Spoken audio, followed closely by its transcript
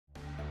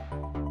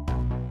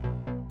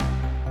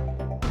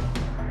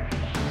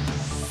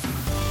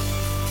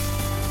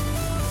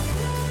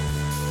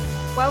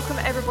Welcome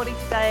everybody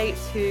today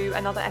to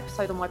another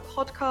episode on my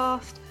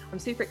podcast. I'm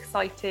super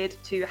excited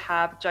to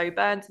have Joe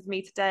Burns with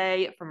me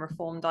today from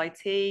Reformed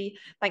IT.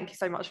 Thank you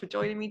so much for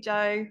joining me,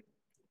 Joe.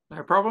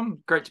 No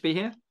problem. Great to be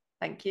here.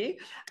 Thank you.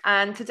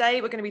 And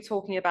today we're going to be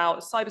talking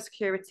about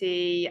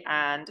cybersecurity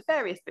and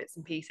various bits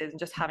and pieces and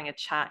just having a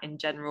chat in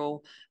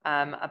general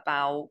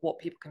about what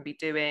people can be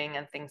doing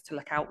and things to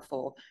look out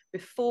for.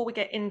 Before we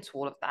get into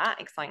all of that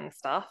exciting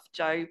stuff,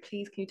 Joe,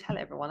 please can you tell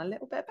everyone a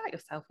little bit about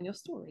yourself and your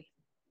story?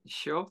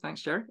 Sure.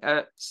 Thanks, Jerry.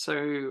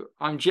 So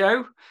I'm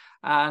Joe,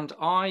 and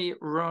I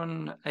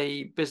run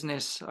a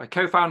business. I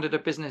co-founded a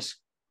business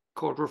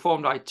called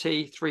Reformed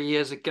IT 3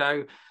 years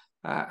ago,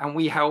 and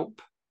we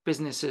help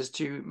businesses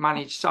to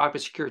manage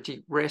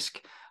cybersecurity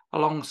risk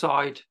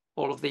alongside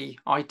all of the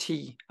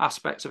IT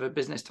aspects of a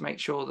business to make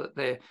sure that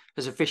they're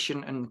as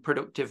efficient and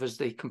productive as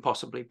they can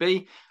possibly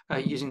be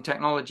using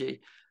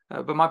technology.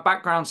 But my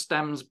background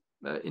stems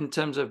in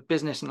terms of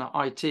business and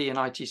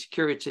IT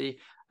security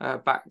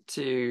back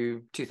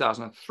to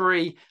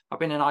 2003. I've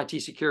been in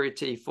IT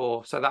security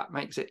so that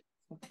makes it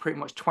pretty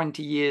much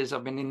 20 years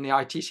I've been in the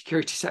IT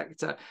security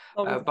sector.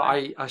 But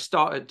I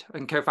started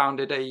and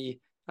co-founded a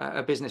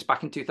business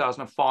back in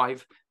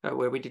 2005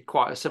 where we did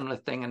quite a similar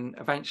thing and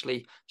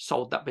eventually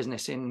sold that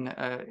business in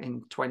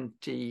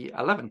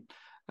 2011.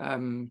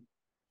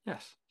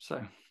 Yes,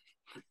 so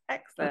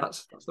excellent.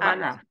 That's the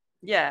background.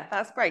 Yeah,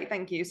 that's great.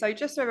 Thank you. So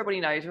just so everybody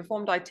knows,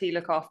 Reformed IT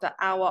look after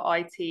our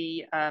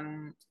IT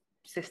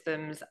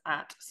systems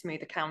at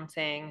Smooth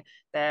Accounting.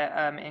 They're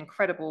an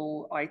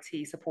incredible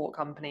IT support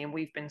company, and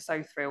we've been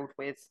so thrilled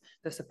with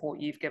the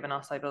support you've given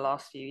us over the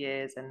last few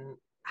years. And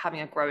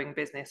having a growing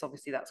business,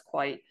 obviously that's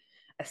quite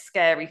a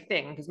scary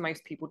thing because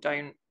most people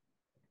don't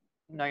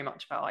know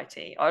much about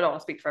IT. I don't want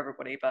to speak for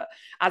everybody, but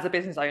as a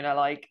business owner,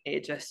 like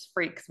it just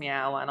freaks me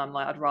out, and I'm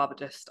like, I'd rather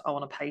I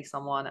want to pay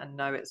someone and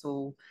know it's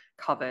all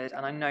covered,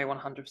 and I know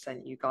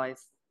 100% you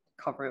guys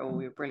cover it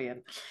all. You're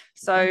brilliant.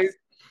 So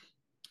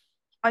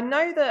I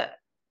know that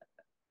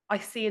I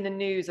see in the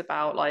news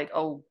about like,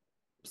 oh,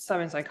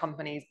 so-and-so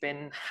company's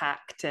been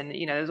hacked, and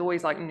there's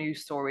always like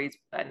news stories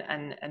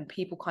and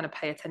people kind of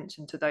pay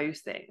attention to those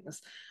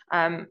things.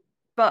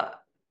 But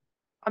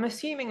I'm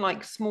assuming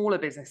like smaller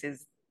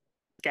businesses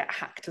get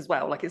hacked as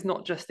well. Like it's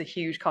not just the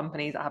huge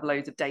companies that have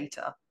loads of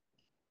data.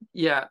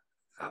 Yeah,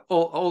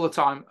 all the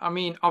time. I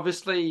mean,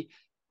 obviously,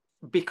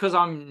 because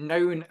I'm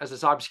known as a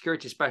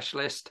cybersecurity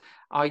specialist,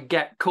 I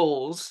get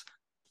calls,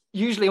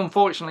 usually,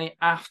 unfortunately,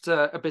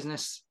 after a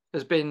business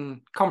has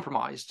been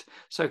compromised.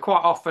 So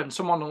quite often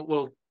someone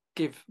will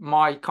give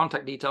my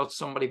contact details to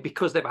somebody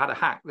because they've had a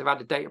hack, they've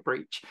had a data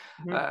breach,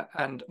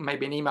 and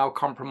maybe an email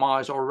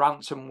compromise or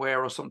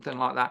ransomware or something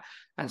like that.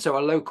 And so a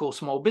local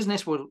small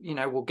business will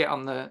get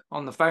on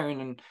the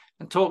phone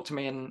and talk to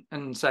me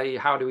and say,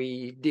 how do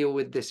we deal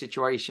with this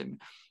situation?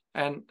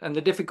 And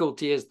the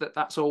difficulty is that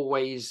that's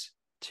always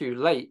too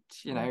late.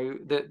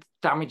 The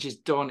damage is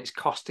done, it's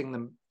costing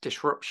them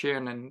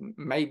disruption and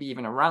maybe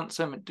even a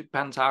ransom. It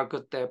depends how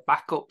good their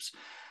backups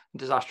and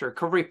disaster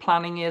recovery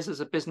planning is as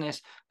a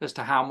business as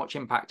to how much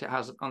impact it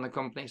has on the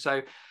company.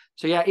 So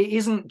yeah, it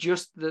isn't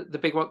just the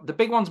big one. The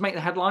big ones make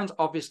the headlines,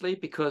 obviously,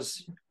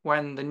 because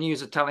when the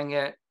news are telling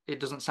it, it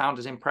doesn't sound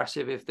as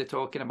impressive if they're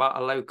talking about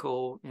a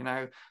local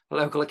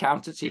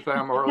accountancy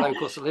firm or a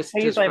local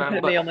solicitor's firm. Please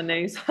don't put me on the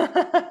news.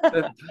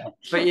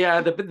 but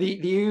yeah, the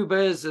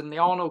Ubers and the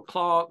Arnold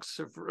Clarks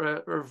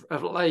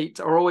of late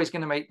are always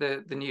going to make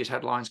the news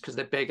headlines because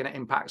they're big and it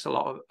impacts a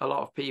lot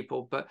of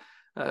people. But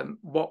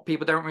what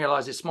people don't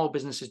realize is small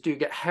businesses do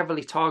get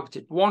heavily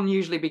targeted. One,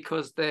 usually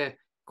because they're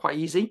quite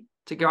easy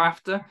to go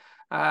after,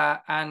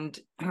 and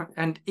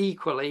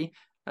equally,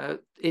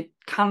 it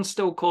can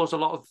still cause a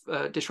lot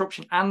of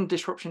disruption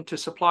to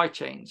supply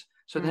chains.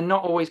 So they're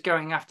not always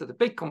going after the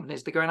big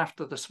companies, they're going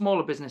after the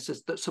smaller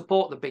businesses that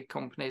support the big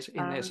companies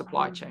in their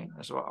supply chain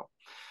as well.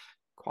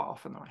 Quite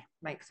often that way.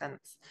 Makes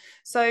sense.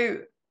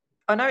 So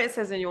I know it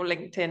says in your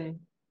LinkedIn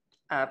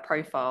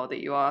profile that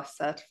you are a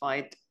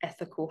certified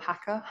ethical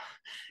hacker.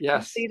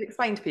 Yes. Please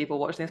explain to people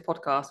watching this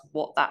podcast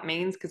what that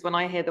means, because when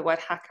I hear the word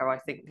hacker, I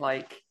think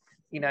like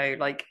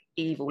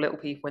evil little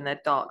people in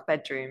their dark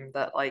bedroom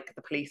that like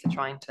the police are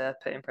trying to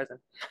put in prison.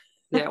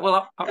 Yeah,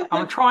 well,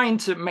 I'm trying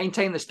to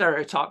maintain the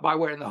stereotype by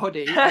wearing the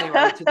hoodie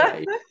anyway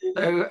today,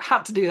 so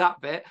had to do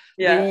that bit.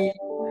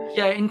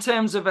 In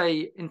terms of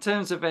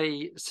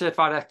a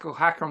certified ethical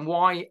hacker and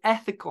why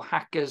ethical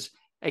hackers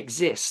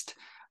exist,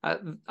 I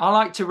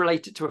like to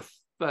relate it to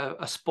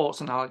a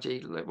sports analogy,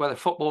 whether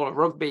football or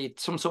rugby,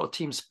 some sort of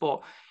team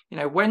sport.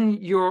 When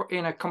you're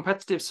in a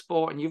competitive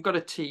sport and you've got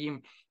a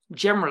team,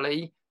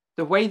 generally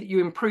the way that you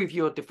improve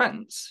your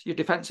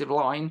defensive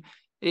line,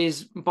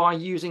 is by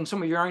using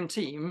some of your own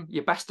team,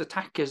 your best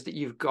attackers that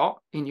you've got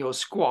in your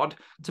squad,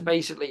 to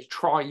basically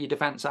try your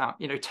defense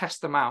out,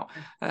 test them out.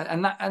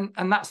 And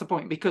that's the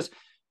point, because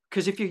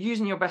if you're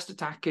using your best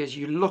attackers,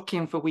 you're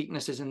looking for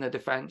weaknesses in the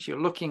defense, you're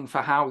looking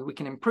for how we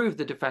can improve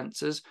the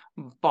defenses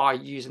by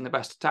using the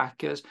best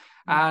attackers.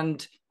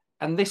 And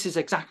this is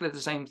exactly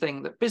the same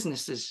thing that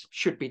businesses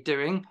should be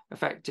doing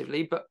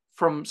effectively, but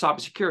from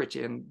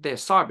cybersecurity and their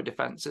cyber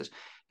defenses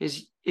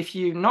is if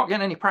you're not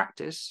getting any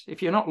practice,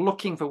 if you're not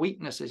looking for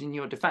weaknesses in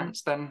your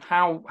defense, then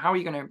how are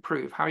you going to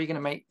improve? How are you going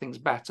to make things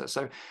better?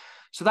 So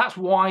that's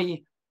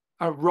why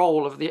a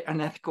role of an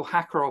ethical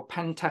hacker or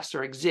pen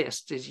tester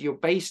exists, is you're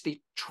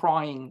basically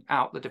trying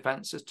out the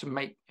defenses to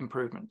make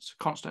improvements,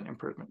 constant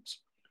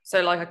improvements.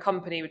 So like a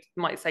company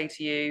might say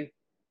to you,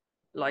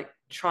 like,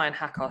 try and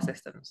hack our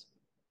systems.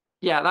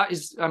 Yeah, that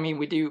is, I mean,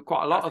 we do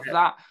quite a lot of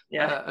that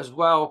as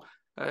well,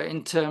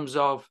 in terms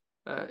of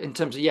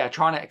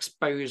trying to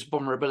expose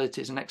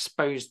vulnerabilities and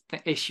expose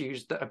the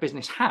issues that a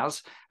business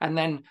has, and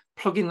then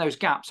plugging those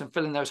gaps and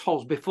filling those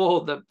holes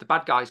before the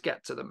bad guys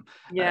get to them.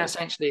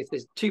 Essentially, if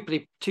there's two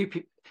people,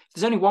 if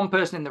there's only one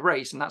person in the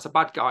race and that's a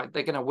bad guy,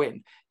 they're going to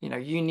win.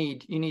 You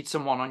need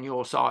someone on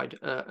your side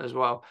as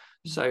well.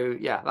 So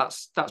yeah,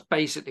 that's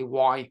basically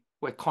why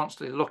we're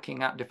constantly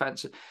looking at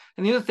defenses.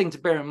 And the other thing to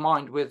bear in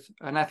mind with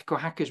an ethical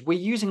hacker is we're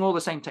using all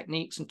the same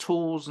techniques and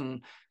tools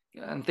and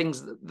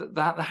things that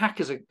the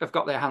hackers have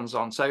got their hands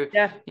on. So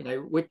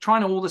we're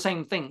trying all the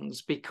same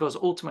things, because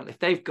ultimately if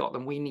they've got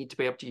them, we need to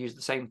be able to use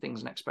the same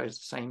things and expose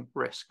the same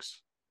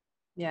risks.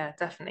 Yeah,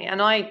 definitely.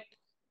 And I've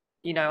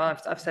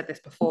said this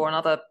before on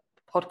other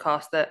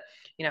podcasts that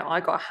I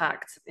got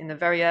hacked in the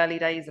very early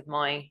days of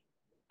my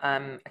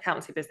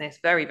accountancy business,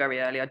 very,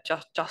 very early. I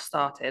just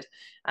started,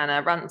 and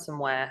a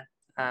ransomware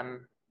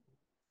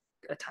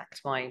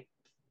attacked my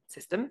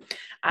system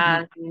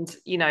and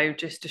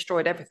just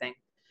destroyed everything.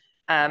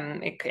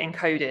 It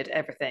encoded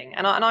everything,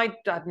 and I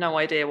had no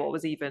idea what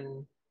was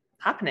even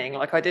happening.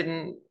 Like it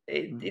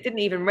didn't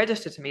even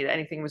register to me that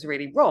anything was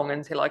really wrong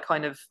until I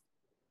kind of,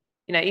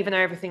 even though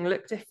everything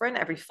looked different,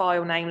 every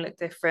file name looked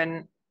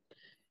different,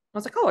 I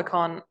was like, oh, I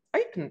can't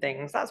open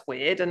things. That's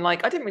weird. And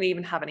like, I didn't really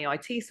even have any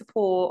IT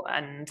support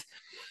and,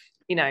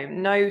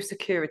 no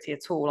security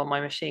at all on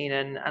my machine.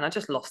 And I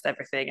just lost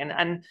everything. And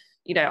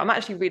I'm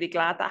actually really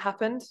glad that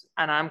happened.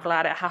 And I'm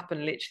glad it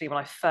happened literally when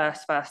I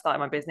first started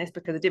my business,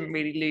 because I didn't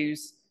really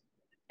lose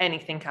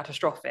anything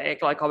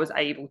catastrophic. Like I was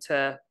able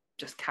to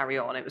just carry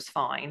on. It was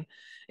fine.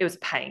 It was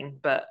pain,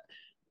 but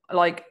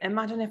like,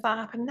 imagine if that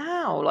happened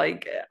now.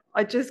 Like,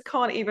 I just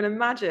can't even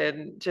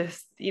imagine,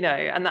 just,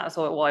 and that's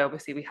why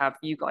obviously we have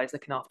you guys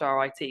looking after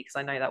our IT, because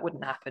I know that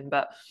wouldn't happen.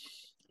 But,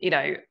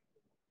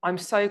 I'm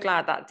so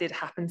glad that did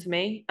happen to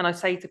me. And I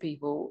say to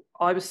people,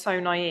 I was so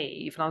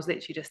naive, and I was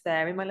literally just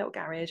there in my little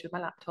garage with my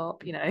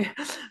laptop,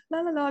 just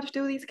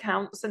do all these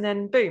accounts, and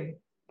then boom,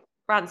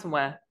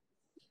 ransomware.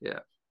 Yeah.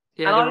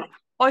 And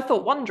I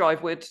thought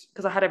OneDrive would,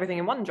 because I had everything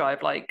in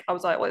OneDrive. Like, I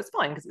was like, well, it's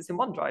fine because it's in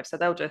OneDrive, so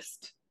they'll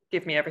just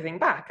give me everything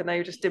back, and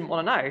they just didn't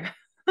want to know.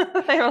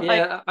 They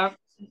were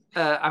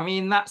I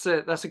mean, that's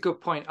a good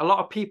point. A lot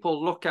of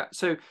people look at,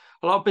 so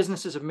a lot of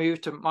businesses have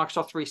moved to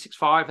Microsoft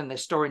 365 and they're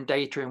storing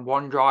data in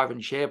OneDrive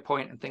and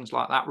SharePoint and things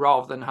like that,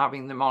 rather than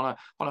having them on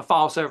a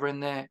file server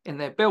in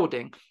their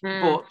building.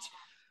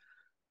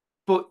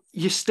 But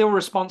you're still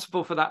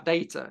responsible for that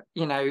data,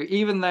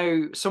 even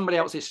though somebody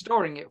else is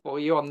storing it for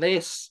you on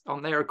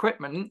their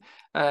equipment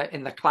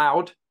in the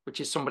cloud, which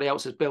is somebody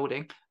else's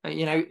building.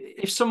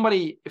 If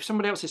somebody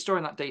else is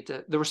storing that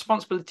data, the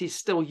responsibility is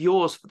still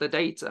yours for the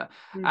data.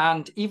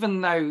 And even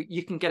though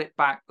you can get it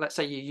back, let's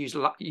say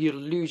you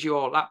lose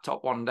your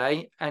laptop one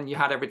day and you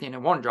had everything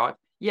in OneDrive.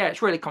 Yeah,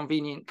 it's really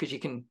convenient because you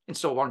can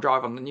install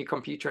OneDrive on the new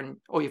computer and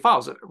all your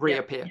files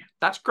reappear. Yeah.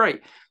 That's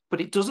great,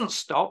 but it doesn't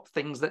stop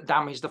things that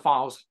damage the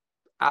files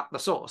at the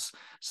source.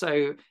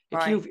 So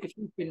if you've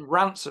been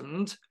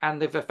ransomed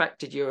and they've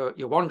affected your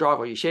OneDrive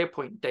or your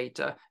SharePoint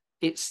data,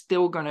 it's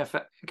still going to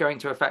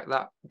affect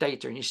that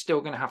data, and you're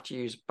still going to have to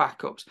use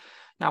backups.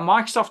 Now,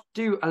 Microsoft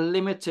do a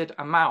limited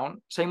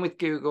amount, same with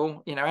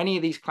Google, any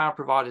of these cloud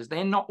providers,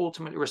 they're not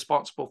ultimately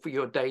responsible for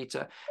your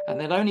data, and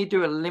they'll only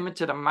do a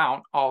limited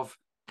amount of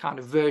kind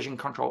of version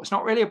control. It's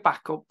not really a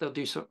backup, they'll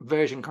do some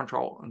version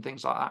control and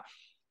things like that.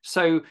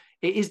 So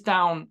it is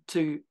down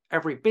to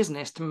every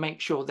business to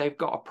make sure they've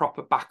got a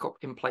proper backup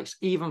in place,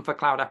 even for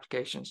cloud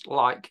applications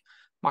like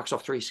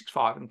Microsoft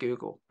 365 and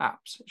Google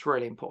Apps. It's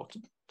really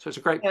important. So it's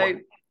a great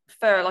point.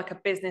 For like a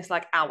business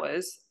like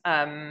ours,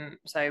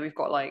 so we've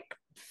got like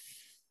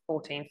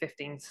 14,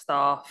 15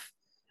 staff.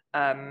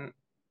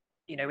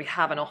 We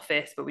have an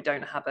office, but we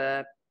don't have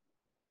a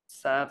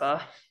server.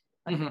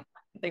 I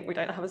think we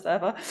don't have a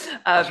server.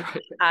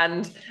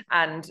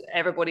 And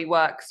everybody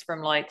works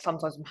from like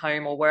sometimes from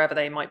home or wherever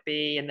they might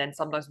be, and then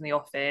sometimes in the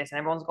office, and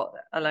everyone's got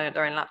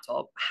their own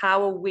laptop.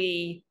 How are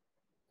we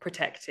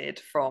protected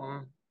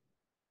from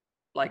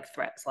like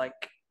threats like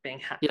being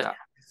hacked? Yeah.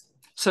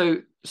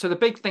 So the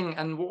big thing,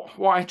 and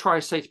what I try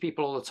to say to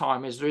people all the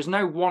time, is there is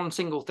no one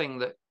single thing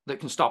that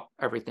can stop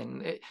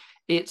everything.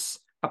 It's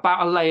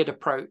about a layered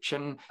approach,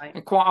 and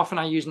quite often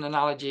I use an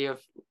analogy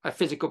of a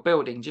physical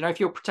building. If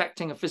you're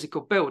protecting a physical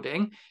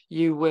building,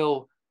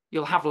 you'll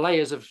have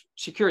layers of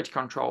security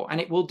control, and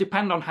it will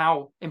depend on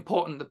how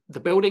important the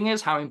building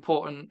is, how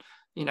important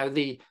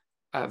the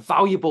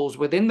valuables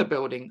within the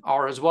building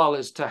are, as well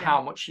as to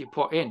how much you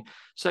put in.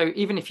 So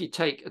even if you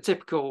take a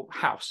typical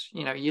house,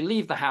 you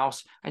leave the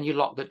house and you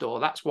lock the door,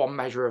 that's one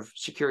measure of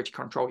security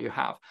control you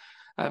have.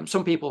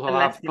 Some people who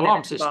have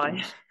alarm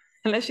systems.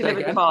 Unless you live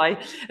in Dubai.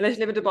 Unless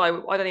you live in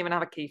Dubai, I don't even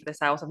have a key for this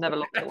house. I've never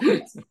locked it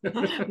once.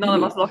 None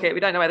of us lock it.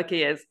 We don't know where the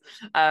key is.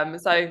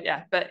 So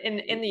yeah, but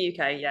in the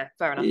UK, yeah,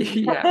 fair enough.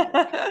 Yeah.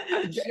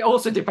 It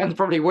also depends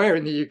probably where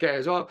in the UK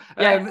as well.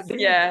 Yes,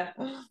 yeah.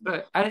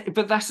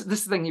 But that's this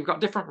is the thing. You've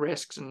got different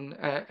risks,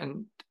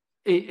 and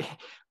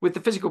with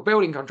the physical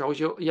building controls,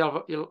 you're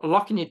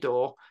locking your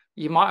door.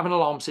 You might have an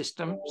alarm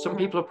system. Some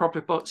people have probably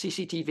put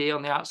CCTV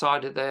on the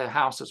outside of their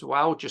house as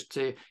well, just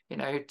to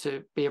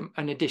to be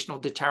an additional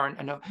deterrent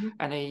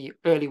and a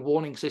early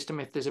warning system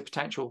if there's a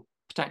potential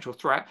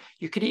threat.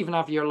 You could even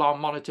have your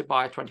alarm monitored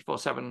by a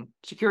 24/7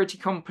 security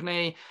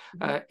company.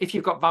 If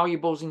you've got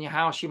valuables in your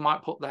house, you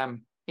might put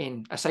them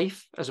in a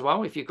safe as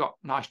well. If you've got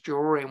nice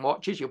jewelry and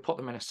watches, you'll put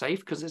them in a safe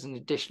because there's an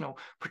additional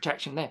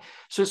protection there.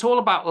 So it's all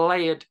about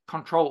layered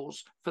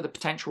controls for the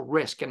potential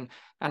risk. And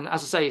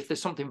as I say, if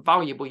there's something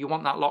valuable, you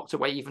want that locked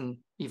away even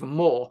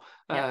more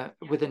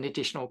with an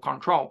additional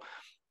control.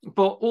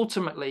 But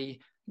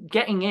ultimately,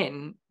 getting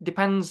in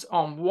depends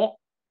on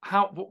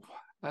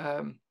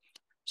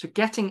so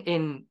getting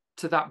in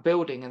to that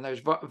building and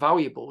those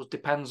valuables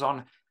depends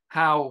on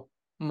how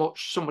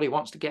much somebody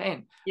wants to get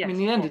in. I mean, at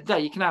the end of the day,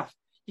 you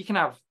can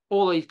have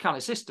all these kind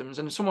of systems,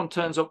 and someone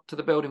turns up to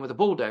the building with a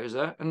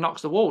bulldozer and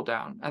knocks the wall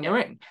down, and they're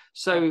in.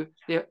 So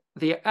the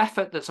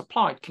effort that's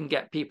applied can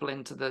get people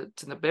into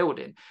the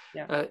building.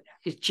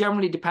 It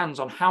generally depends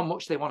on how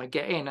much they want to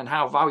get in and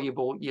how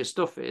valuable your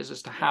stuff is,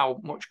 as to how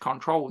much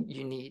control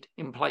you need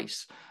in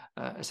place,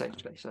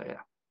 essentially. So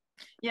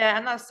yeah,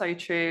 and that's so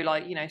true.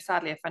 Like,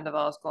 sadly, a friend of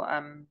ours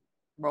got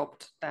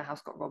robbed. Their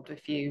house got robbed a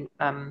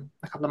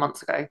couple of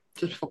months ago,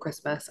 just before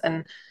Christmas,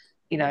 and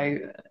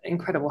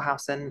incredible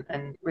house and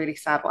really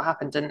sad what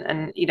happened.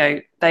 And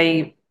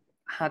they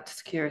had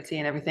security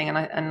and everything.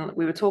 And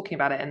we were talking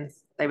about it, and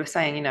they were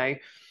saying,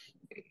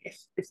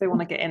 if they want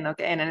to get in, they'll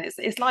get in. And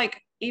it's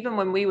like, even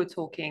when we were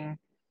talking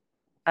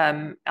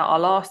at our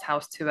last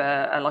house to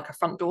a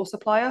front door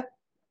supplier,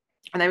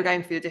 and they were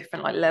going through the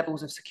different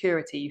levels of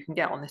security you can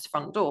get on this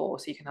front door.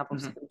 So you can have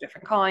obviously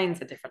different kinds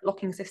and different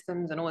locking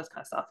systems and all this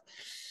kind of stuff.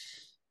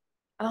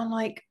 And I'm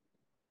like,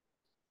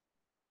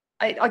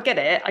 I get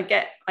it.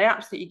 I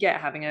absolutely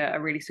get having a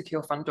really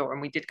secure front door,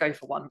 and we did go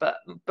for one. But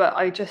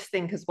I just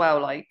think as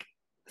well,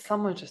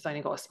 someone's just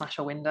only got to smash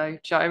a window. Do you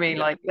know what I mean?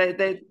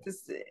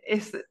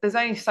 There's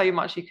only so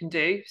much you can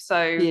do. So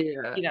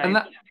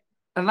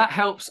and that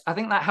helps. I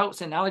think that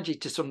helps analogy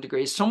to some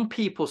degree. Some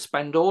people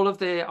spend all of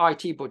their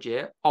IT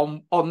budget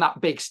on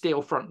that big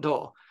steel front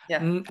door.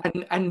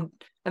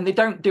 And they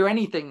don't do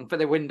anything for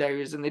the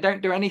windows, and they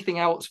don't do anything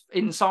else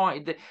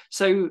inside.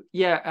 So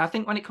I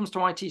think when it comes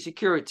to IT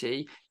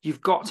security, you've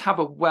got to have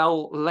a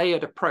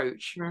well-layered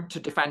approach to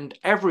defend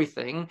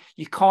everything.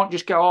 You can't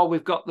just go, oh,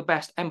 we've got the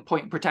best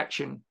endpoint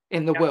protection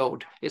in the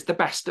world. It's the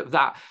best of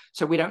that.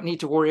 So we don't need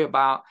to worry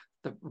about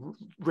the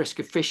risk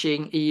of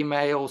phishing,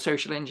 email,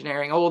 social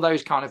engineering, all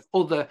those kind of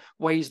other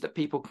ways that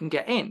people can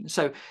get in.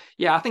 So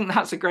I think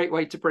that's a great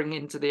way to bring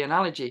into the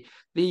analogy.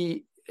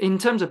 In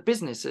terms of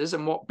businesses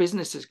and what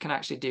businesses can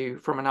actually do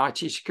from an IT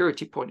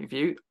security point of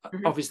view,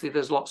 obviously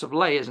there's lots of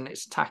layers, and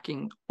it's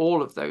attacking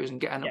all of those and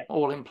getting them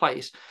all in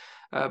place.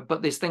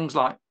 But there's things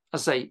like, I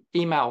say,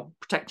 email,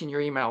 protecting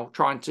your email,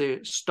 trying to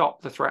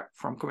stop the threat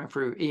from coming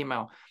through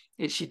email.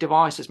 It's your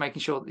devices,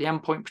 making sure that the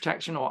endpoint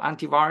protection or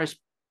antivirus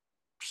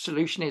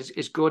solution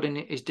is good and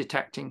is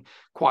detecting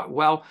quite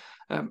well.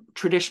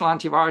 Traditional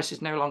antivirus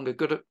is no longer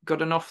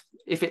good enough.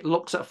 If it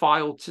looks at a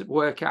file to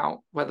work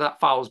out whether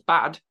that file is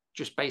bad,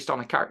 just based on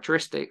a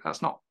characteristic,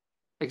 that's not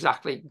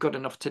exactly good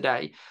enough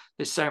today.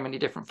 There's so many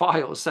different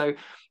files. So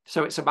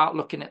it's about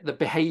looking at the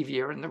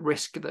behavior and the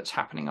risk that's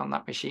happening on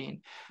that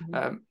machine.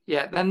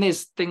 Then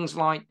there's things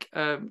like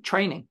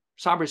training,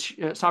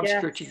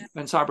 cybersecurity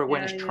and cyber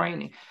awareness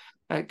training,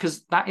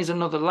 because that is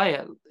another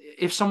layer.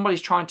 If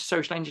somebody's trying to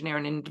social engineer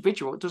an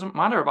individual, it doesn't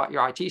matter about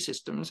your IT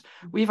systems.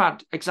 We've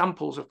had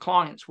examples of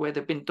clients where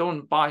they've been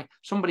done by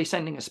somebody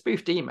sending a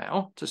spoofed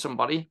email to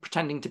somebody,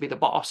 pretending to be the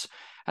boss,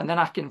 and then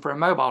asking for a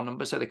mobile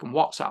number so they can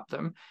WhatsApp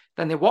them.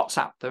 Then they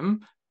WhatsApp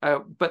them,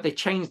 but they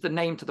change the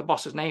name to the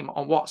boss's name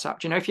on WhatsApp.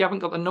 Do you know, if you haven't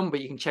got the number,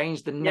 you can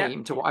change the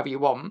name to whatever you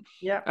want.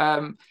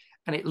 And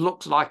it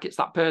looks like it's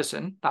that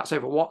person. That's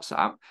over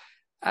WhatsApp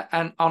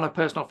and on a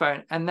personal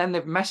phone. And then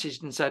they've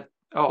messaged and said,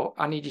 oh,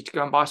 I need you to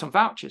go and buy some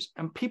vouchers.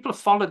 And people have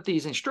followed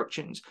these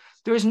instructions.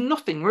 There is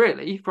nothing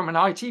really from an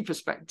IT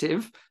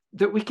perspective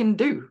that we can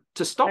do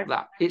to stop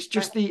that. It's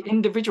just the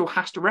individual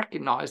has to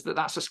recognize that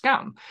that's a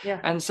scam.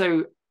 And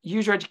so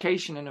user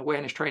education and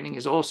awareness training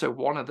is also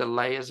one of the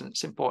layers, and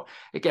it's important.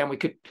 Again, we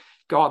could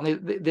go on.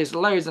 There's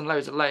loads and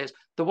loads of layers.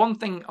 The one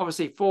thing,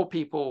 obviously, for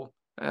people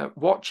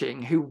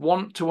watching who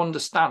want to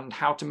understand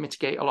how to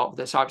mitigate a lot of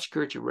their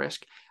cybersecurity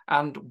risk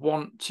and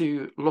want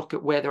to look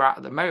at where they're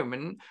at the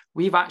moment,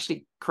 we've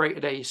actually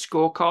created a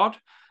scorecard.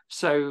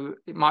 So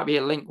it might be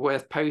a link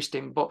worth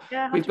posting, but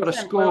Yeah, we've got a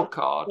 100%. Well,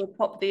 scorecard.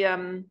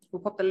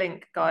 we'll pop the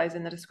link, guys,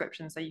 in the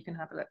description so you can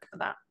have a look at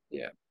that.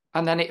 Yeah.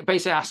 And then it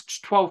basically asks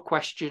 12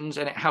 questions,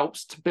 and it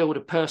helps to build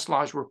a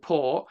personalized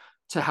report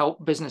to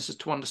help businesses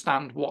to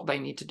understand what they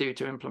need to do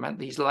to implement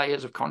these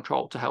layers of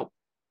control to help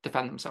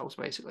defend themselves,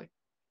 basically.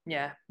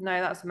 Yeah, no,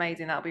 that's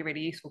amazing. That'll be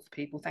really useful for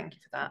people. Thank you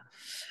for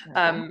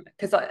that.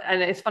 Because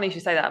and it's funny you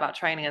should say that about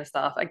training and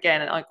stuff.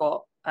 Again, I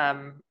got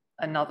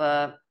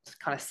another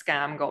kind of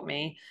scam got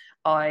me.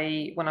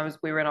 We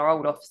were in our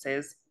old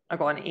offices, I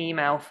got an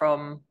email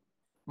from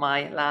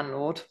my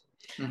landlord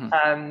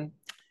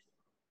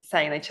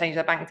saying they changed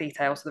their bank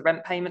details for the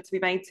rent payment to be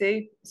made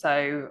to.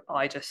 So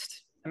I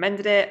just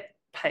amended it,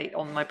 paid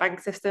on my bank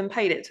system,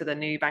 paid it to the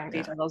new bank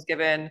details I was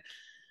given.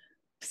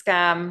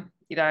 Scam,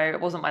 it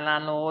wasn't my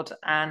landlord.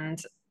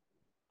 And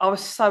I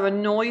was so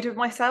annoyed with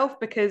myself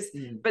because,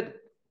 but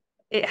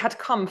it had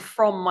come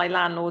from my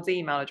landlord's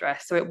email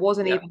address. So it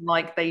wasn't even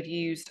like they'd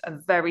used a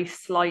very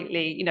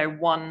slightly,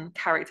 one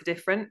character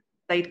different.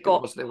 They'd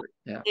got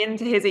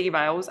into his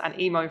emails and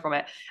emailed from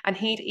it. And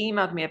he'd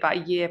emailed me about a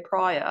year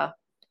prior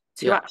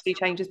to actually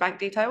change his bank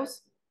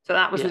details. So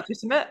that was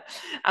legitimate.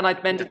 And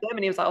I'd mended them,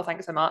 and he was like, oh,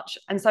 thanks so much.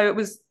 And so it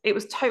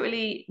was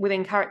totally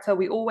within character.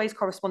 We always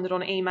corresponded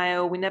on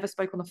email. We never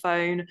spoke on the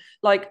phone.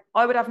 Like,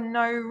 I would have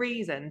no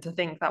reason to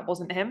think that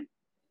wasn't him.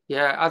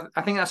 Yeah,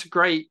 I think that's a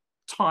great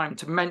time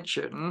to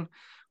mention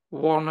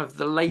one of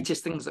the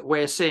latest things that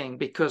we're seeing,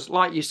 because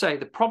like you say,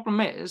 the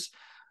problem is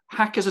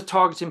hackers are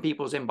targeting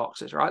people's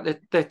inboxes, right?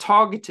 They're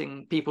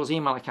targeting people's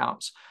email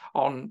accounts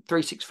on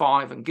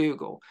 365 and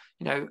Google,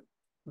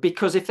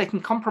 because if they can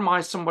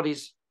compromise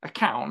somebody's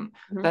account,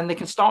 then they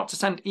can start to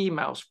send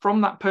emails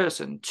from that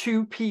person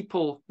to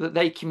people that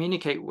they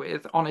communicate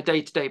with on a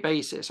day-to-day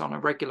basis, on a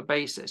regular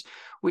basis,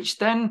 which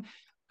then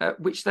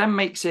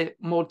makes it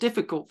more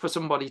difficult for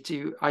somebody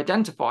to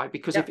identify,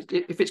 because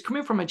if it's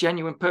coming from a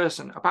genuine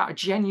person about a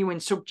genuine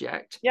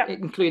subject,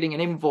 including an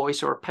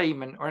invoice or a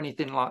payment or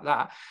anything like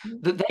that,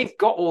 that they've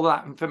got all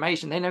that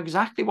information. They know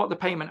exactly what the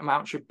payment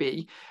amount should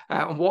be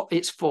and what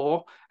it's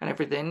for and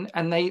everything.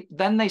 And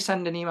they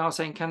send an email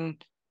saying, can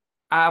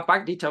our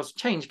bank details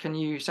change? Can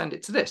you send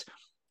it to this?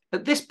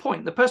 At this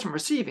point, the person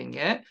receiving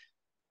it,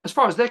 as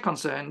far as they're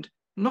concerned,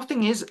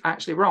 nothing is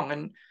actually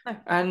wrong.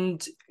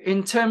 And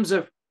in terms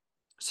of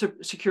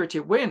security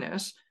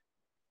awareness,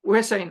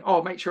 we're saying,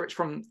 make sure it's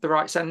from the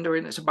right sender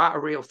and it's about a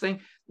real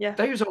thing.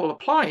 Those all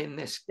apply in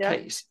this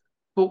case.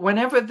 But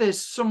whenever there's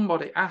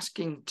somebody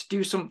asking to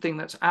do something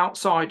that's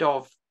outside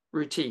of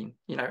routine,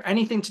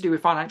 anything to do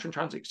with financial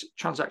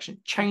transaction,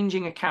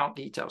 changing account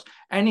details,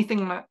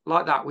 anything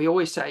like that, we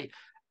always say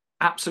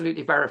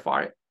absolutely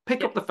verify it.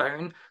 Pick up the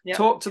phone,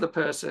 talk to the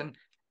person,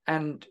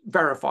 and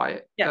verify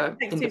it. It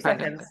takes 2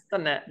 seconds,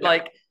 doesn't it?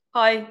 Like,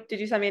 hi, did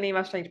you send me an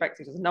email to change bank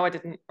details? No, I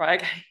didn't.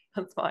 Right, okay,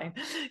 that's fine.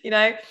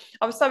 I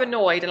was so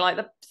annoyed, and like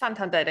the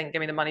Santander didn't give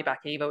me the money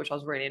back either, which I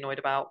was really annoyed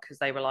about, because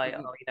they were like,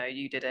 oh,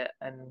 you did it,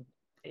 and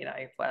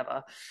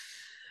whatever.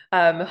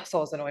 So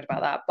I was annoyed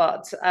about that.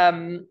 But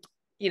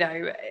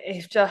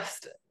it's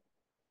just,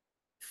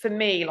 for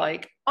me,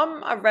 like,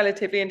 I'm a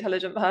relatively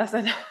intelligent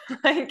person,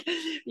 like,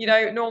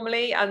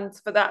 normally, and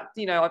for that,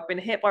 I've been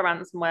hit by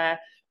ransomware.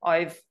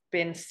 I've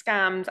been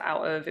scammed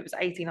out of, it was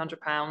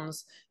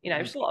 £1,800,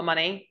 it's a lot of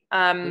money.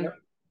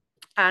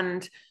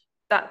 And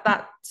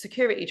that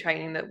security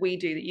training that we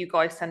do, that you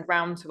guys send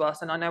round to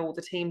us, and I know all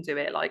the team do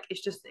it, like,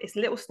 it's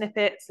little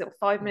snippets, little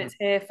 5 minutes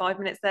here, 5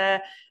 minutes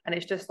there, and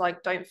it's just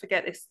like, don't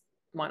forget, this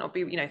might not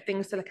be,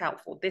 things to look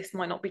out for, this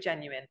might not be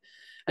genuine.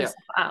 And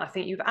I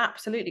think you've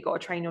absolutely got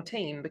to train your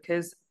team,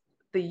 because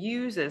the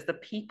users, the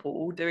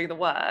people doing the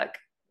work,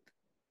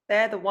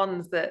 they're the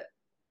ones that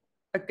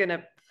are going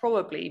to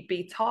probably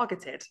be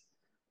targeted.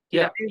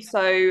 You know?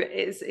 So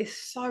it's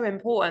so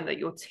important that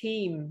your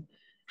team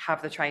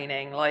have the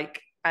training.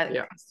 Like, as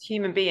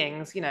human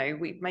beings,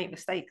 we make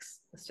mistakes.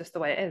 It's just the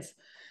way it is.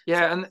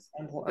 And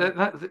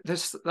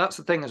that's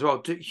the thing as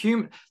well.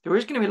 There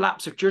is going to be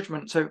lapse of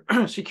judgment. So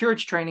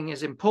security training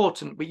is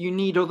important, but you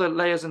need other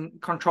layers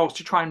and controls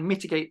to try and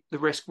mitigate the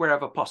risk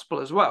wherever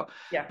possible as well.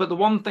 But the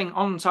one thing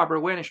on cyber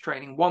awareness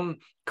training, one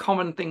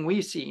common thing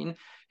we've seen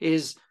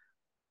is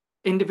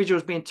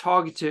individuals being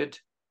targeted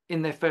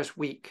in their first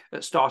week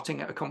at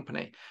starting at a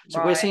company.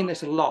 So we're seeing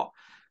this a lot.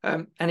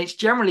 And it's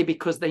generally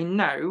because they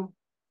know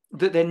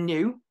that they're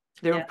new,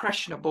 they're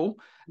impressionable,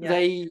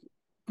 they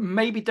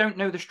maybe don't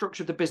know the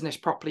structure of the business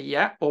properly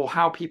yet, or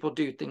how people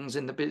do things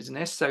in the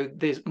business, so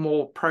they're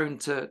more prone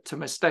to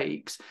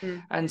mistakes.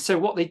 And so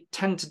what they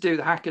tend to do,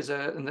 the hackers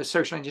and the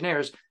social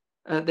engineers,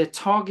 they're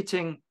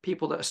targeting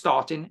people that are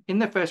starting in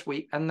their first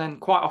week, and then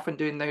quite often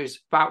doing those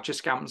voucher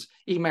scams,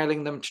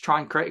 emailing them to try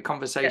and create a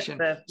conversation,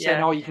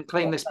 saying, oh, you can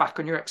claim this back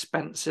on your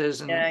expenses,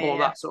 and all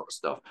that sort of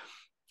stuff.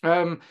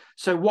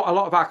 So what a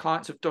lot of our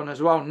clients have done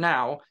as well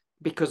now,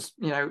 because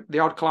the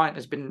odd client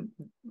has been,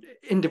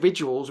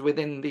 individuals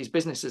within these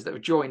businesses that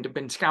have joined have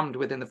been scammed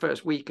within the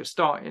first week of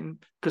starting,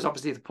 because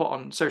obviously they put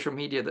on social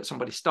media that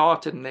somebody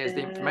started and there's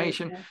the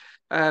information.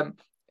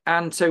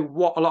 And so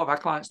what a lot of our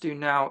clients do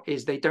now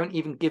is they don't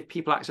even give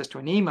people access to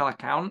an email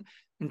account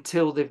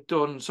until they've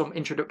done some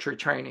introductory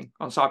training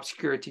on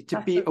cybersecurity to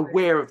be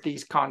aware of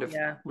these kind of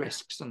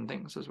risks and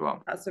things as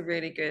well. That's a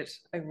really good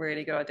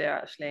idea,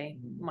 actually.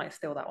 Might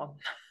steal that one.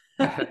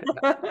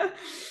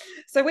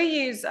 So we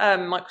use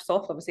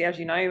Microsoft, obviously, as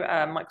you know,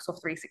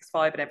 Microsoft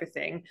 365 and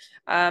everything.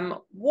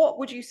 What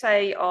would you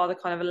say are the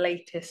kind of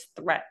latest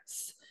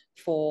threats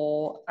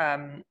for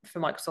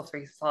Microsoft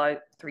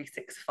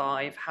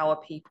 365? How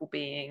are people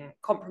being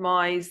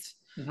compromised?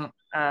 You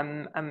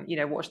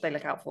know, what should they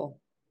look out for?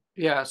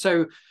 Yeah,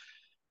 so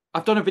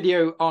I've done a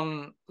video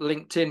on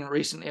LinkedIn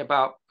recently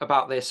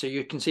about this, so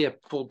you can see a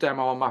full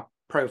demo on my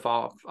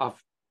profile.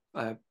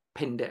 I've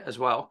pinned it as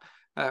well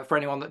for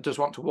anyone that does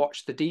want to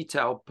watch the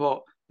detail.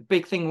 But the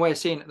big thing we're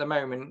seeing at the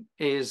moment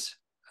is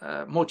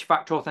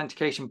multi-factor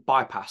authentication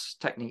bypass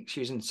techniques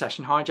using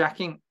session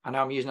hijacking. I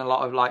know I'm using a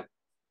lot of like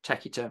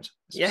techie terms,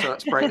 so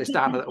let's break this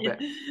down a little bit.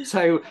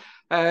 So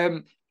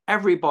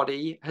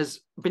everybody has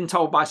been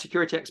told by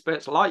security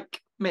experts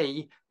like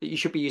me that you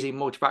should be using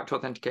multi-factor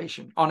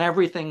authentication on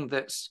everything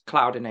that's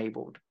cloud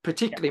enabled,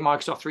 particularly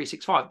Microsoft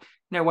 365.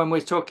 Now, when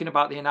we're talking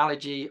about the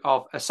analogy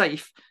of a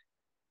safe,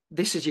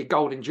 this is your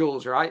golden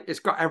jewels, right? It's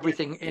got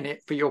everything in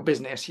it for your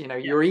business, you know,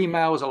 your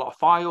emails, a lot of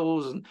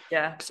files, and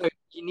so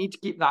you need to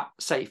keep that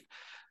safe.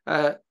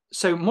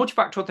 So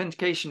multi-factor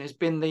authentication has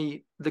been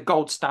the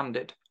gold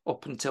standard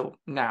up until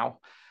now,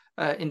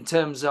 in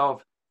terms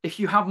of if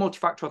you have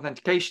multi-factor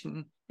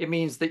authentication, it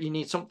means that you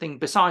need something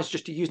besides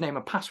just a username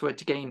and password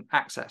to gain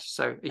access.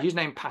 So a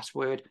username,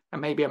 password,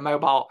 and maybe a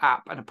mobile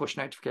app and a push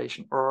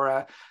notification, or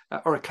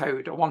a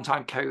code, a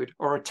one-time code,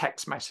 or a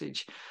text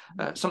message,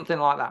 something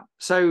like that.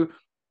 So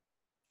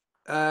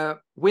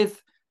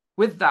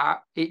with that,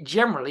 it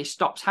generally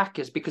stops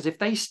hackers, because if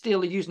they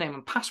steal a username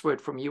and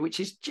password from you, which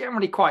is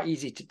generally quite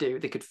easy to do,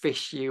 they could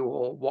phish you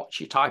or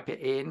watch you type it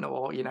in,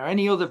 or, you know,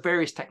 any other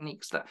various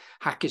techniques that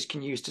hackers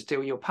can use to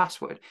steal your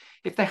password.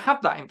 If they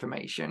have that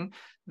information,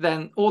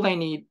 then all they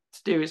need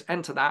to do is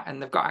enter that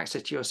and they've got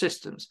access to your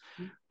systems.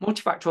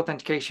 Multi-factor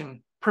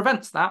authentication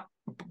prevents that,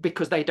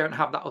 because they don't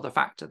have that other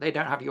factor. They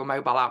don't have your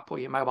mobile app or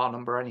your mobile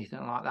number or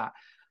anything like that.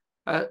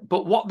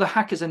 But what the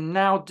hackers are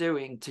now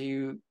doing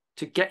to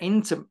get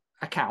into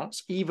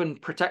accounts, even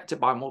protected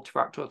by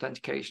multi-factor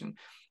authentication,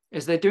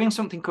 is they're doing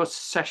something called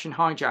session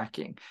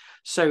hijacking.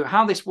 So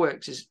how this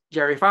works is,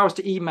 Jerry, if I was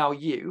to email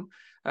you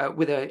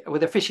with a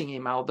phishing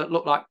email that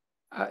looked like,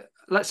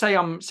 let's say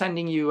I'm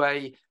sending you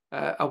a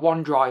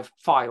OneDrive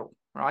file,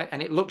 right?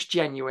 And it looks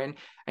genuine,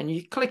 and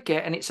you click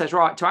it and it says,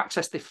 right, to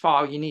access this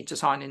file, you need to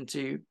sign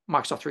into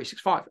Microsoft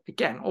 365.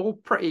 Again, all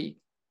pretty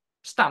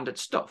standard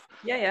stuff.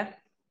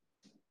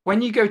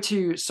 When you go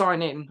to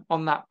sign in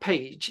on that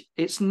page,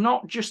 it's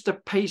not just a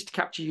page to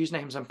capture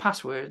usernames and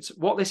passwords.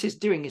 What this is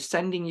doing is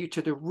sending you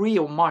to the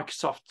real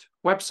Microsoft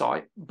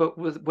website, but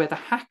where the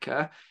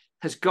hacker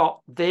has got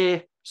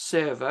their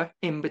server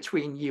in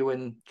between you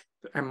and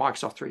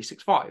Microsoft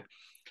 365.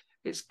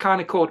 It's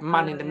kind of called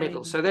man in the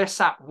middle. So they're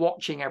sat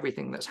watching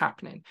everything that's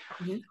happening.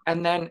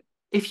 And then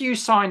if you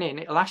sign in,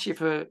 it'll ask you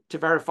to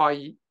verify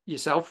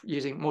yourself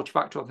using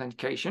multi-factor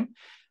authentication,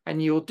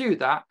 and you'll do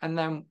that. And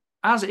then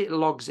as it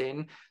logs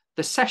in,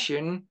 the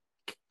session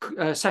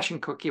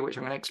cookie, which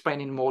I'm going to explain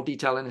in more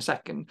detail in a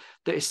second,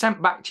 that is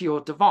sent back to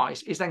your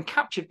device, is then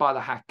captured by the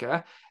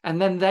hacker,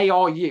 and then they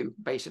are you,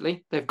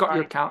 basically. They've got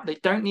your account. They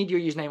don't need your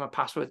username and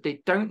password.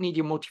 They don't need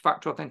your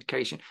multi-factor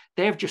authentication.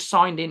 They have just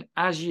signed in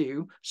as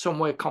you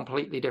somewhere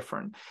completely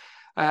different.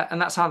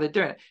 And that's how they're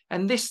doing it.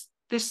 And this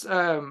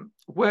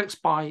works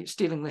by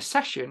stealing this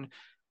session.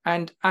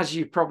 And as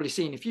you've probably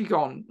seen, if you go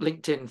on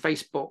LinkedIn,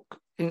 Facebook,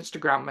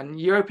 Instagram, and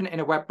you open it in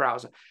a web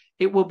browser,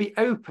 it will be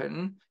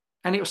open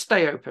and it will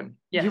stay open.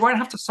 You won't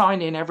have to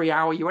sign in every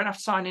hour. You won't have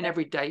to sign in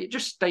every day. It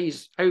just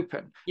stays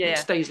open. It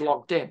stays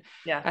logged in.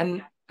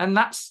 And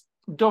that's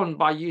done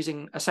by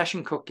using a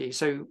session cookie.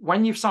 So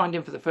when you've signed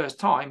in for the first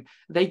time,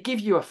 they give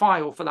you a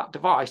file for that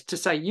device to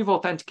say you've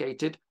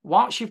authenticated.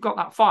 Whilst you've got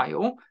that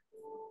file,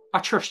 I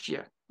trust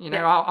you. You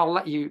know, I'll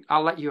let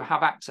you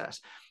have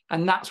access.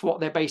 And that's what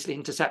they're basically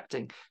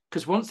intercepting.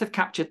 Because once they've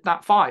captured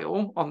that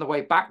file on the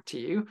way back to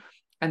you,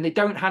 and they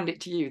don't hand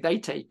it to you, they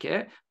take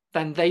it,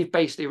 then they've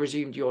basically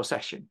resumed your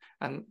session.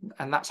 And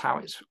that's how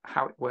it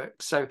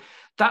works. So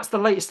that's the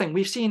latest thing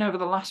we've seen over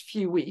the last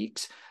few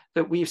weeks,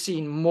 that we've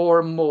seen more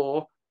and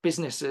more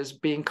businesses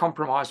being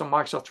compromised on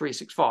Microsoft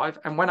 365.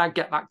 And when I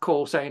get that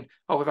call saying,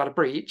 oh, we've had a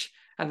breach,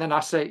 and then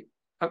I say,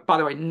 by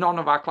the way, none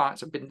of our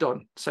clients have been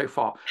done so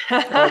far.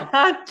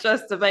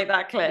 Just to make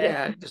that clear.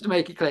 Yeah, just to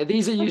make it clear.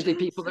 These are usually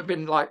people that have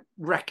been like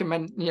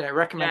recommended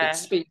to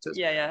speak to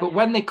us. But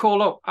when they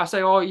call up, I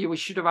say, oh, we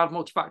should have had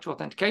multi-factor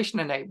authentication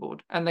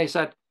enabled. And they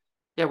said,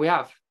 yeah, we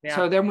have.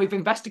 So then we've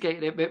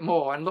investigated it a bit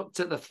more and looked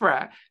at the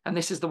threat. And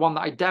this is the one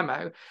that I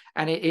demo.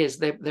 And it is,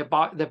 they're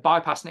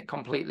bypassing it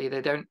completely.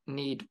 They don't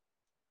need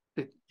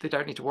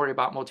to worry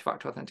about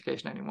multi-factor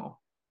authentication anymore.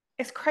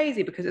 It's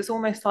crazy, because it's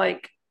almost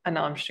like, and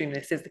I'm assuming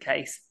this is the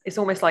case, it's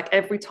almost like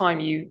every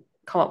time you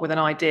come up with an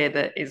idea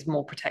that is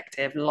more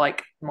protective,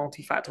 like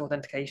multi-factor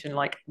authentication,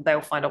 like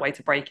they'll find a way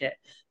to break it.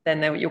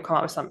 Then you'll come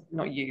up with some,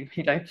 not you,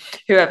 you know,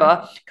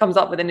 whoever comes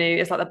up with a new,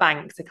 it's like the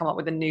bank to come up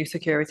with a new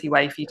security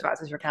way for you to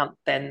access your account,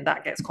 then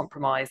that gets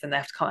compromised and they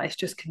have to come, it's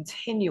just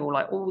continual,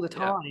 like all the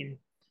time.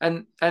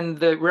 And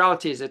the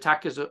reality is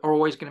attackers are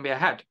always going to be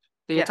ahead.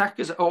 The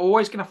attackers are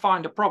always going to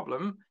find a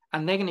problem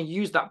and they're going to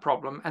use that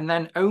problem. And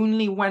then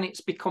only when it's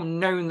become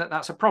known that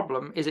that's a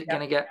problem is it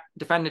going to get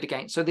defended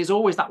against. So there's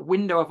always that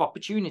window of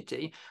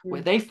opportunity where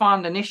they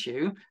find an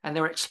issue and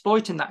they're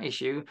exploiting that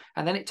issue.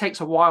 And then it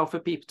takes a while for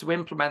people to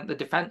implement the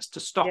defense to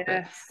stop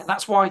it. And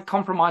that's why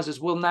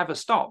compromisers will never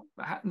stop.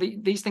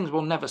 These things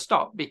will never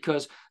stop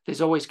because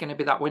there's always going to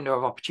be that window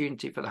of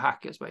opportunity for the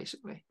hackers,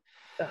 basically.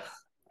 Ugh.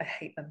 I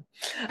hate them.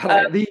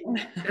 I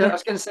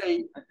was going to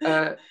say,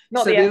 not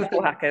so the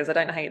ethical hackers. I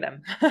don't hate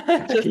them.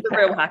 Just the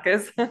real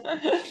hackers.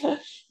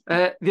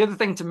 The other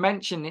thing to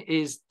mention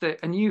is that,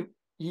 and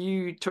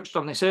you touched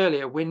on this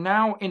earlier, we're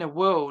now in a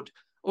world,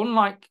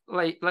 unlike,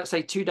 like, let's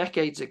say 2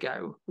 decades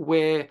ago,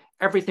 where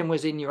everything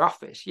was in your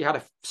office. You had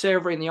a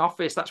server in the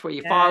office. That's where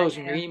your files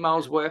and your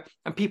emails were,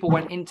 and people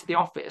went into the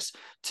office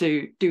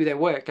to do their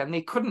work, and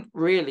they couldn't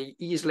really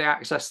easily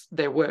access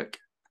their work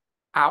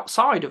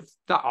outside of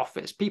that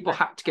office. People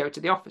had to go to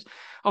the office.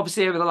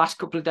 Obviously, over the last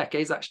couple of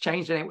decades, that's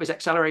changed, and it was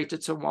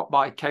accelerated somewhat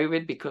by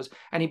COVID because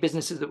any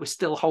businesses that were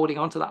still holding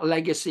on to that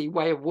legacy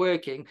way of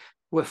working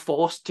were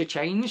forced to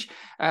change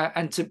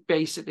and to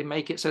basically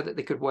make it so that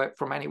they could work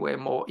from anywhere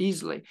more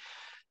easily.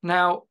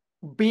 Now,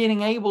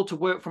 being able to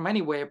work from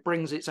anywhere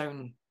brings its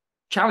own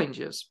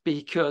challenges,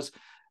 because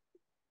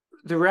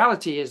the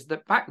reality is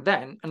that back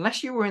then,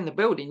 unless you were in the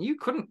building, you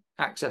couldn't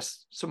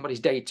access somebody's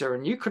data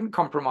and you couldn't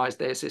compromise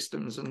their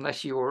systems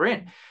unless you were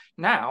in.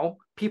 Now,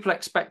 people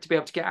expect to be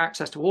able to get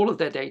access to all of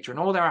their data and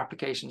all their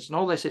applications and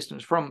all their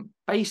systems from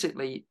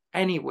basically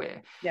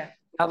anywhere.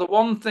 Now, the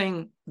one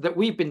thing that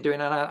we've been doing,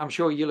 and I'm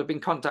sure you'll have been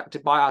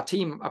contacted by our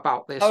team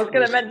about this. I was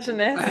going to mention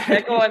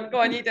this. Go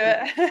on, you do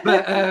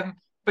it.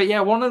 But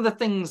yeah, one of the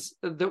things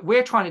that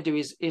we're trying to do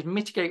is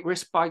mitigate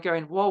risk by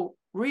going, well,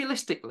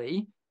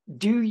 realistically,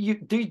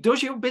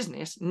 does your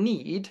business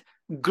need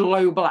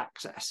global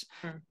access?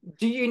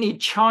 Do you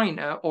need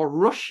China or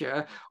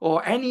Russia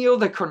or any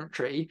other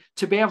country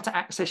to be able to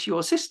access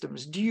your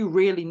systems? Do you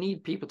really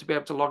need people to be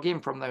able to log in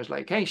from those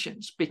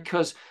locations?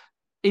 Because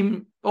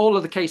in all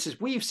of the cases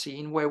we've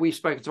seen where we've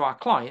spoken to our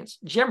clients,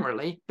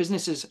 generally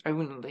businesses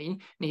only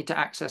need to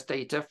access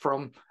data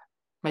from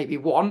maybe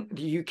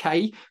the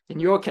UK, in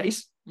your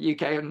case,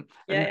 UK and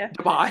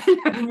Dubai.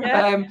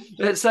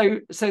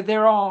 So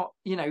there are,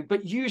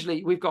 but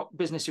usually we've got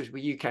businesses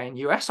with UK and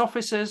US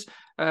offices,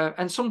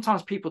 and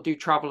sometimes people do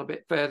travel a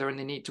bit further and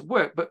they need to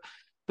work. But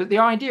the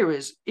idea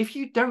is, if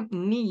you don't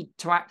need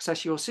to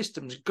access your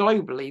systems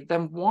globally,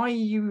 then why are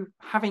you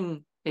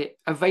having it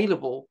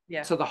available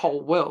to the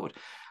whole world?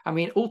 I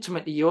mean,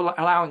 ultimately, you're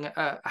allowing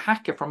a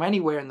hacker from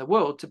anywhere in the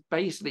world to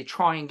basically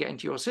try and get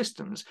into your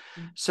systems.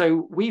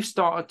 So we've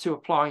started to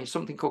apply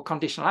something called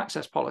conditional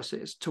access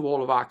policies to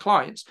all of our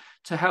clients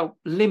to help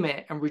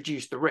limit and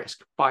reduce the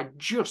risk by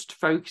just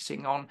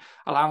focusing on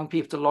allowing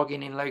people to log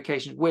in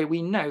locations where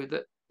we know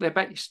that they're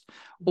based,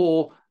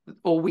 or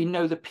we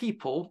know the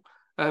people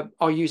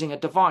are using a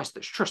device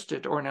that's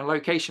trusted or in a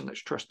location that's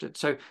trusted.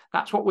 So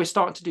that's what we're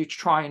starting to do to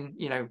try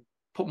and,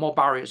 put more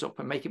barriers up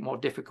and make it more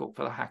difficult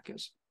for the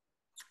hackers.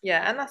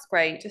 Yeah, and that's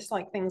great. Just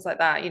like things like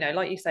that,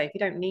 like you say, if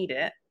you don't need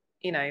it,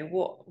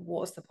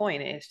 what's the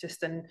point? It's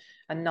just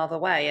another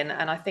way. And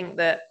I think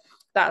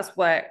that's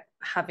where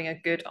having a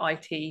good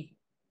IT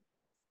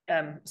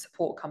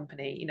support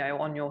company,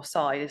 on your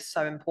side is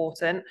so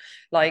important.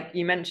 Like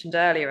you mentioned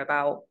earlier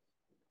about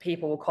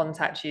people will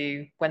contact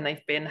you when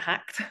they've been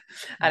hacked,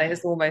 and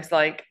it's almost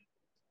like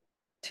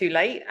too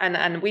late.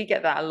 And we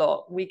get that a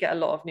lot. We get a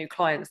lot of new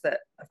clients that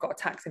have got a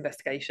tax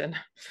investigation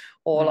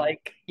or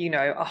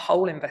a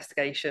whole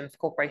investigation for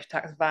corporation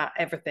tax, VAT,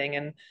 everything.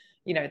 And,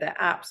 they're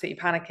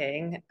absolutely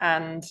panicking.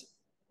 And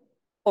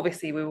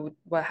obviously we'll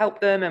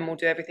help them and we'll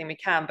do everything we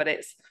can, but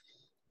it's,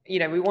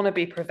 we want to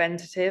be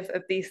preventative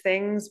of these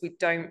things. We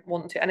don't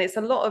want to, and it's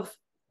a lot of,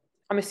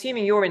 I'm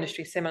assuming your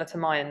industry is similar to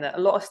mine, that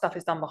a lot of stuff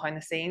is done behind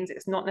the scenes.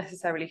 It's not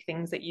necessarily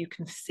things that you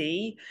can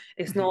see.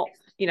 It's not,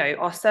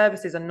 our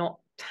services are not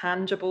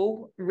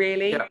tangible,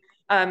 really.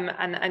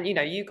 And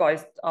you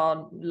guys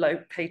are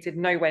located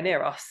nowhere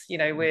near us.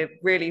 We're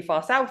really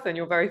far south and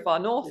you're very far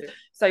north.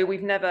 So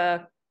we've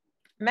never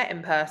met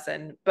in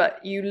person, but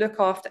you look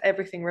after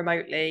everything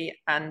remotely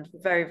and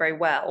very, very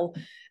well.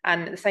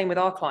 And the same with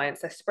our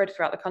clients. They're spread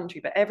throughout the country,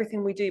 but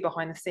everything we do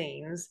behind the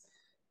scenes,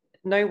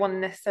 no one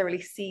necessarily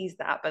sees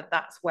that, but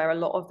that's where a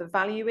lot of the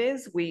value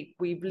is. We've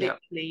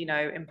literally,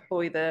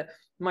 employ the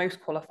most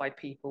qualified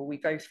people. We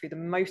go through the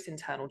most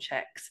internal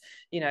checks,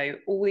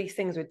 all these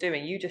things we're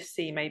doing. You just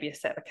see maybe a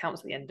set of accounts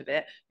at the end of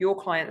it. Your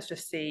clients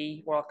just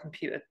see, well, our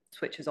computer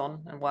switches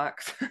on and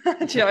works.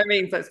 Do you know what I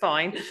mean? So it's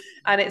fine.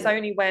 And it's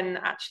only when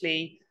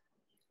actually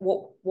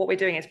what we're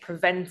doing is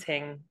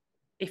preventing.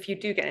 If you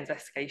do get an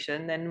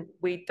investigation, then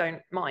we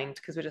don't mind,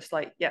 because we're just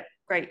like, yeah,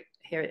 great.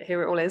 here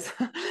it all is.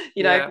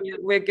 You know,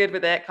 we're good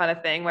with it kind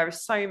of thing,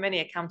 whereas so many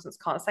accountants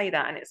can't say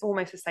that. And it's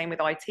almost the same with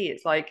IT.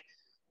 It's like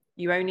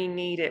you only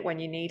need it when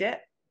you need it,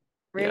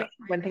 really,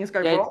 when things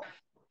go wrong.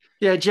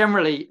 Yeah,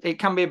 generally it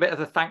can be a bit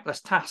of a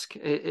thankless task,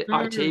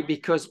 IT,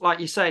 because like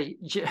you say,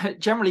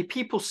 generally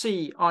people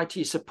see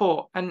IT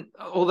support, and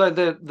although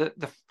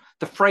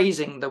the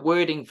phrasing, the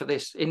wording for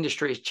this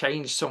industry has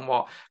changed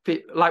somewhat,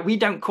 like we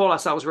don't call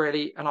ourselves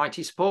really an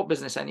IT support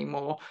business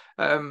anymore.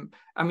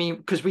 I mean,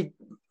 because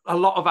a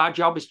lot of our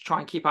job is to try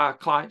and keep our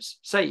clients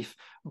safe,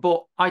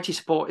 but IT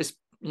support is,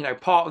 you know,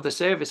 part of the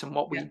service and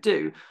what we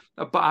do.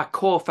 But our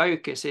core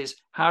focus is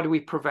how do we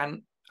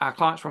prevent our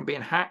clients from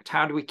being hacked?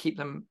 How do we keep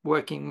them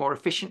working more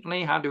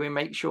efficiently? How do we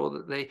make sure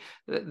that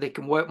they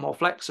can work more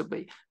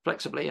flexibly?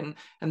 And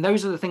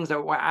those are the things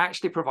that we're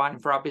actually providing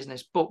for our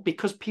business. But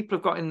because people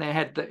have got in their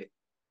head that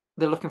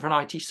they're looking for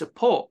an IT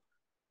support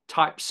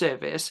type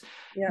service,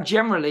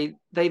 generally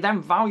they then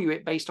value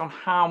it based on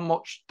how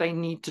much they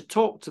need to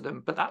talk to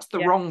them, but that's the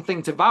wrong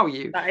thing to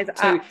value. That is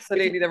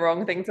absolutely the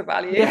wrong thing to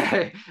value.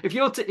 If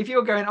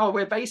you're going, oh,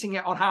 we're basing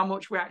it on how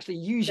much we actually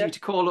use you to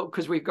call up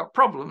because we've got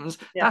problems,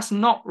 that's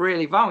not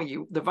really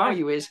value. The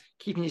value is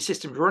keeping your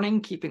systems running,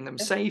 keeping them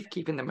safe,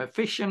 keeping them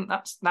efficient.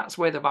 That's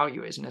where the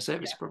value is in a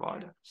service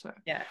provider. So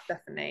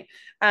definitely.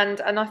 And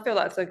I feel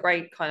that's a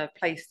great kind of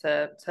place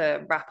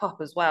to wrap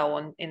up as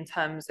well in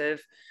terms of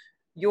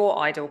your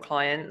ideal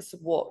clients,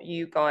 what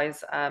you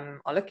guys are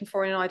looking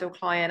for in an ideal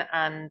client,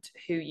 and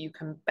who you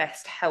can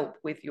best help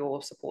with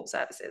your support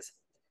services.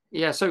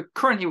 So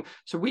currently,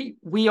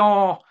 we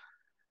are,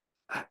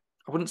 I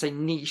wouldn't say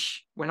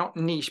niche, we're not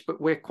niche,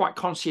 but we're quite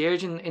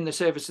concierge in the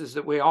services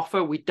that we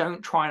offer. We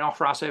don't try and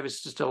offer our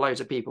services to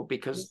loads of people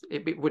because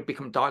it would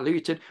become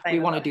diluted. We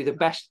want to do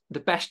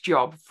the best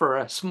job for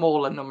a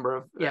smaller number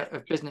of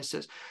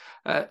businesses.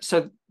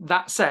 So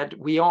that said,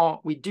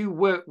 we do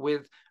work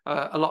with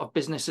a lot of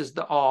businesses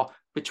that are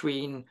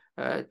between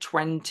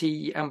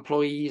 20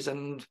 employees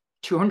and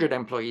 200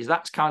 employees.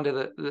 That's kind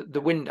of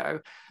the window.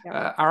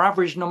 Our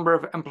average number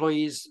of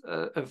employees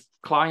of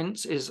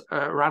clients is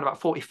around about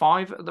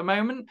 45 at the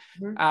moment,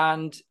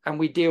 and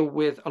we deal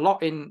with a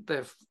lot in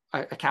the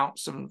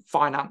accounts and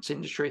finance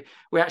industry.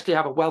 We actually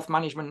have a wealth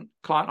management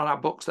client on our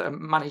books that are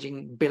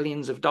managing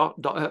billions of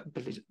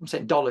I'm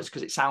saying dollars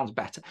because it sounds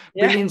better.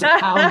 Billions of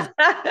pounds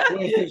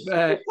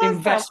worth of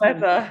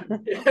investment.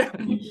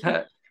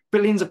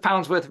 Billions of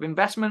pounds worth of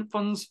investment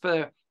funds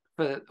for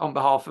on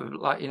behalf of,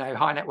 like, you know,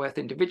 high net worth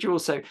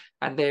individuals. So,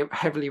 and they're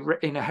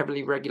in a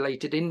heavily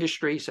regulated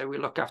industry. So we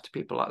look after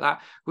people like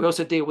that. We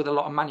also deal with a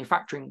lot of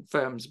manufacturing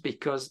firms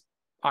because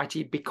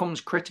IT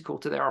becomes critical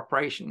to their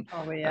operation.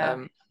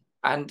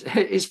 And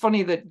it's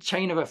funny the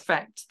chain of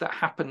effect that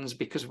happens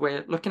because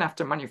we're looking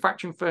after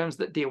manufacturing firms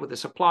that deal with the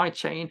supply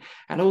chain,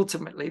 and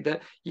ultimately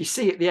that you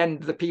see at the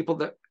end, the people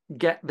that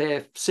get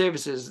their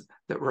services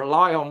that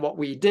rely on what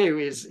we do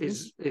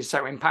is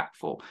so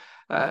impactful.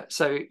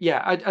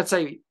 I'd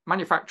say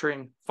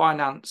manufacturing,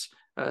 finance,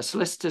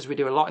 solicitors. We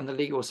do a lot in the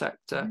legal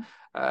sector.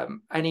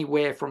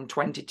 Anywhere from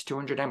 20 to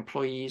 200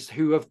 employees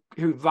who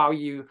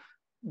value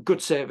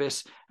good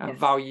service and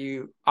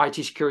value IT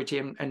security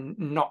and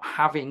not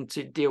having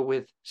to deal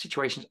with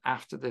situations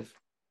after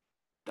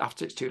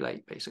it's too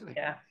late, basically.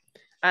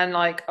 And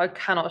like, I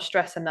cannot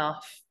stress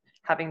enough,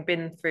 having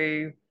been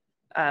through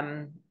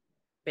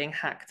being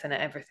hacked and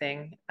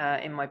everything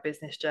in my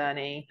business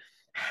journey,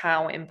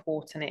 how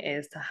important it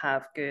is to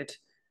have good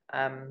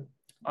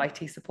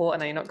IT support. I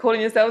know you're not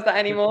calling yourselves that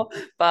anymore,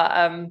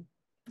 but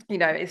you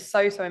know, it's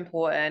so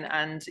important.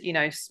 And, you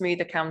know,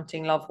 Smooth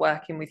Accounting, love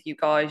working with you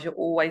guys. You're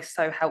always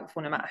so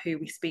helpful no matter who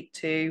we speak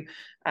to.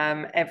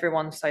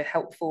 Everyone's so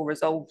helpful,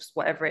 resolves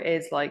whatever it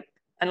is. Like,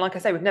 and like I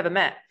say, we've never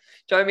met.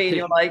 Do you know what I mean?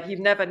 You're like, you've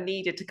never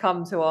needed to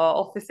come to our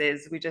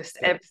offices. We just,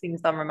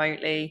 everything's done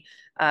remotely,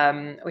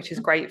 which is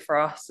great for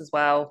us as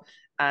well.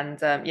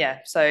 And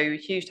so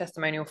huge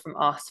testimonial from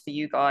us for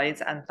you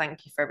guys, and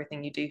thank you for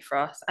everything you do for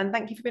us, and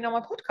thank you for being on my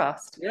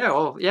podcast.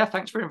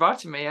 Thanks for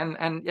inviting me,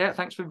 and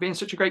thanks for being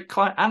such a great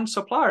client and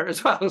supplier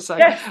as well. So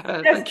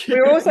thank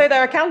you. We're also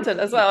their accountant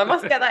as well. I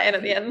must get that in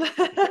at the end.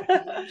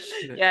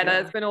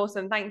 It's been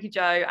awesome. Thank you,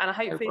 Joe, and I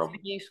hope it's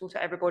been useful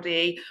to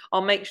everybody.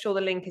 I'll make sure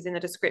the link is in the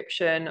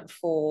description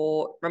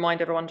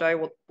remind everyone,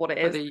 Joe, what it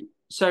is.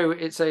 So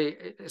it's a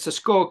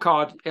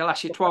scorecard. It'll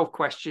ask you 12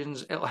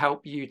 questions. It'll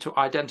help you to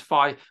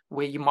identify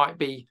where you might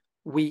be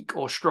weak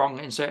or strong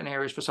in certain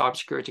areas for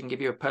cybersecurity and give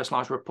you a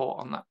personalized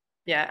report on that.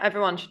 Yeah,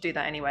 everyone should do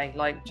that anyway.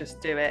 Like,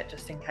 just do it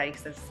just in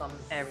case there's some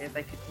areas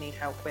they could need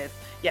help with.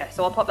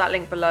 So I'll pop that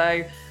link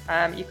below.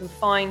 You can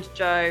find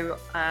Joe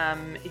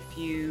if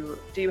you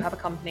do have a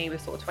company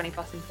with sort of 20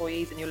 plus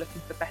employees and you're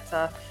looking for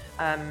better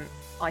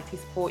IT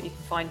support. You can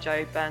find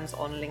Joe Burns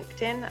on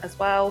LinkedIn as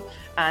well,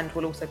 and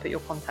we'll also put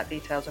your contact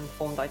details and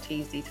Informed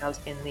IT's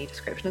details in the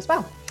description as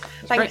well.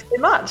 Thank you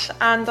so much,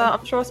 and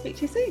I'm sure I'll speak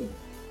to you soon.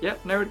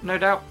 No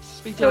doubt.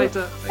 Speak to you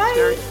later. Thanks,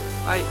 Jerry.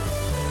 Bye.